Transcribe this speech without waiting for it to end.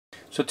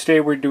So today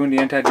we're doing the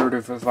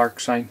antiderivative of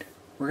arcsine.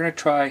 We're going to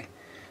try a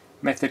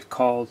method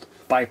called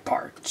by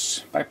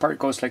parts. By part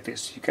goes like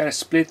this. You got to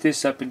split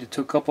this up into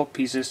two couple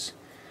pieces.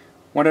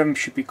 One of them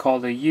should be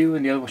called a U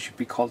and the other one should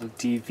be called a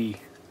dv.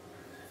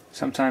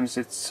 Sometimes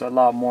it's a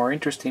lot more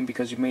interesting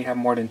because you may have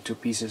more than two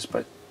pieces,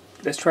 but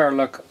let's try our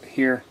luck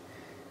here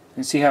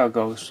and see how it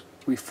goes.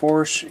 We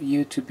force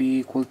U to be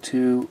equal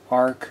to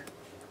arc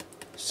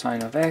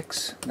sine of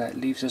x. That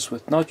leaves us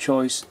with no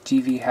choice.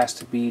 dv has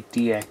to be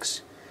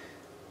dx.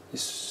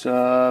 This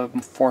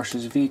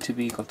forces v to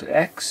be equal to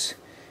x,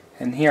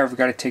 and here I've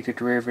got to take the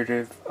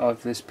derivative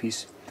of this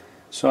piece.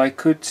 So I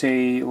could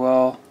say,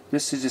 well,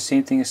 this is the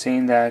same thing as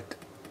saying that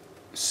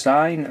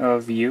sine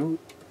of u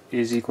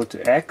is equal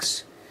to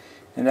x,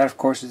 and that of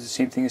course is the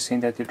same thing as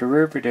saying that the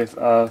derivative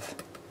of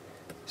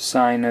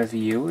sine of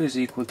u is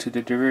equal to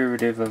the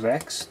derivative of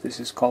x.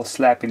 This is called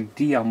slapping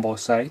d on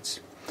both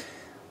sides.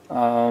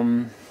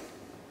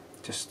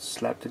 Just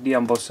slap the d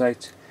on both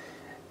sides.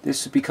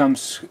 This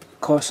becomes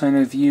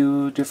cosine of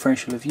u,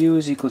 differential of u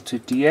is equal to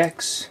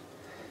dx,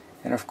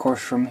 and of course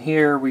from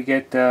here we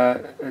get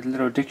a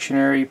little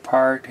dictionary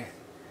part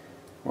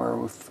where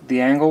if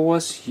the angle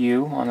was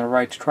u on the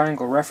right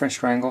triangle, reference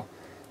triangle,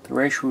 the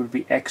ratio would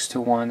be x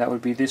to 1. That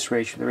would be this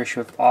ratio, the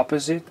ratio of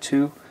opposite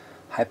to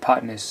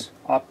hypotenuse.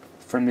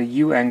 From the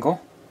u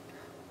angle,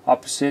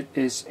 opposite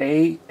is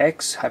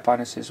ax,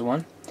 hypotenuse is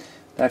 1.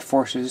 That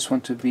forces this one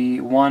to be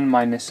 1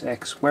 minus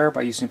x squared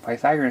by using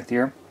Pythagorean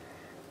theorem.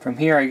 From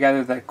here I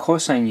gather that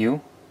cosine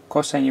u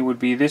would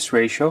be this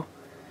ratio.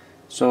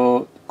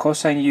 So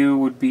cosine u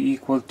would be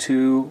equal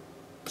to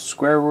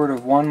square root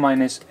of 1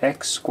 minus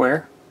x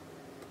squared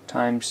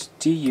times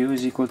du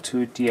is equal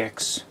to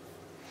dx.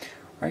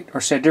 Right?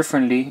 Or said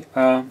differently,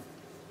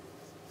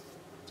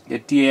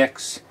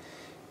 dx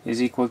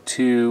is equal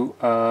to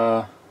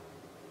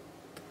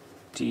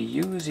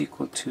du is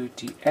equal to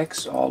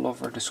dx all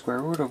over the square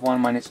root of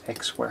 1 minus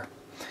x squared.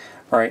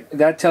 Alright,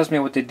 that tells me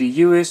what the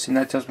du is, and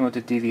that tells me what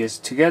the dv is.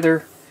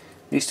 Together,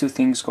 these two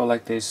things go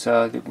like this.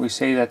 We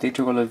say that the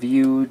integral of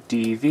u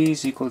dv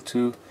is equal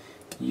to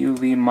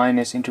uv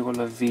minus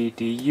integral of v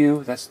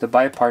du. That's the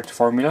by parts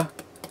formula.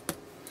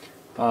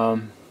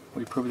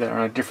 We proved that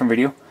on a different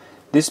video.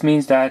 This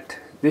means that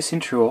this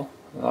integral,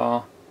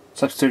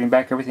 substituting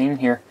back everything in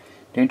here,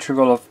 the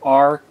integral of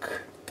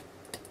arc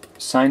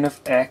sine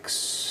of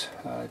x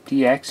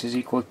dx is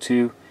equal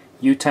to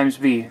u times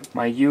v.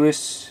 My u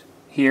is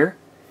here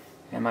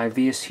and my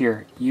v is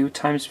here. U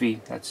times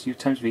v, that's u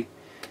times v,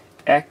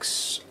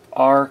 x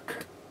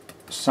arc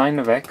sine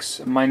of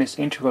x minus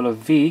integral of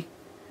v,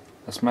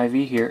 that's my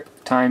v here,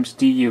 times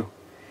du.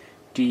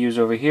 du is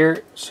over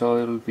here, so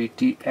it'll be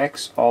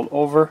dx all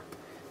over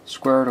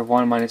square root of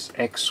 1 minus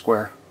x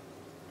squared.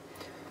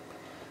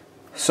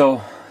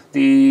 So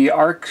the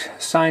arc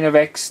sine of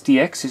x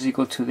dx is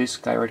equal to this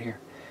guy right here.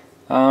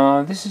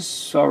 This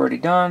is already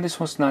done. This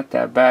one's not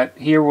that bad.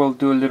 Here we'll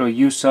do a little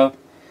u sub.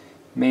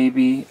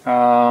 Maybe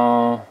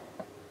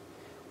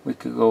we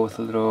could go with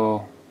a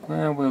little,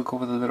 we'll go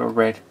with a little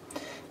red.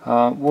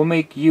 We'll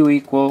make u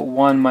equal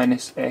 1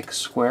 minus x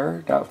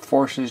squared. That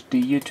forces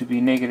du to be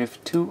negative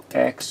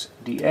 2x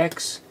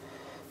dx.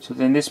 So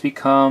then this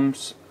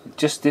becomes,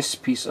 just this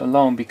piece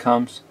alone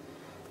becomes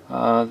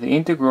the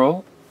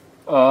integral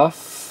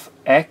of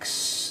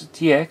x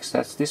dx,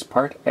 that's this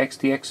part, x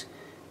dx.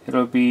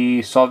 It'll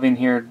be, solving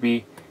here, it'd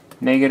be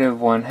negative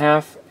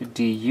 1/2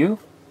 du.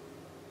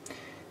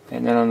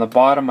 And then on the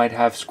bottom I'd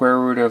have square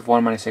root of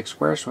 1 minus x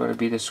squared, so it would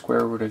be the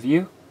square root of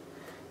u.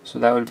 So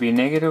that would be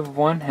negative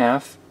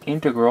 1/2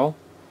 integral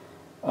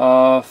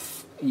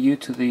of u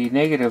to the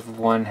negative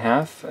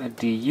 1/2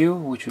 du,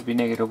 which would be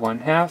negative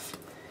 1/2.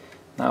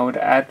 Now I would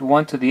add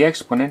 1 to the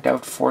exponent, that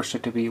would force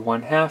it to be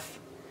 1/2.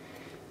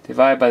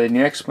 Divide by the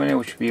new exponent,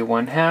 which would be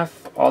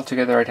 1/2.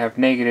 Altogether I'd have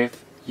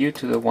negative u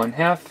to the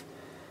 1/2.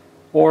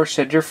 Or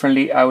said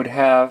differently, I would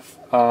have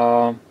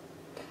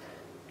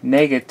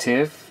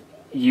negative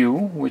u,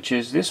 which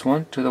is this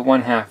one, to the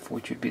 1/2,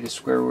 which would be the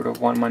square root of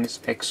 1 minus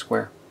x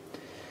squared.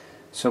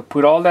 So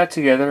put all that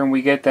together and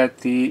we get that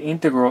the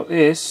integral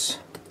is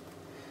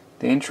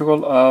the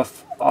integral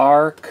of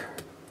arc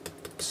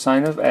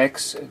sine of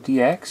x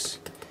dx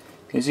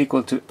is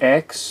equal to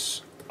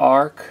x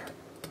arc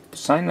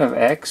sine of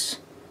x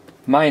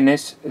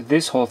minus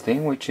this whole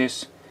thing, which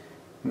is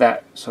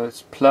that. So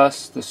it's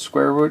plus the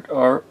square root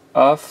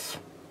of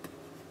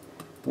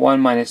 1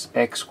 minus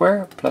x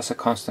squared plus a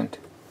constant.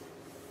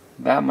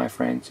 That, my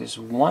friends, is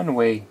one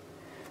way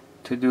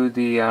to do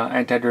the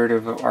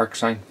antiderivative of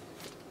arcsine.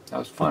 That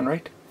was fun,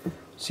 right?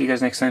 See you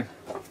guys next time.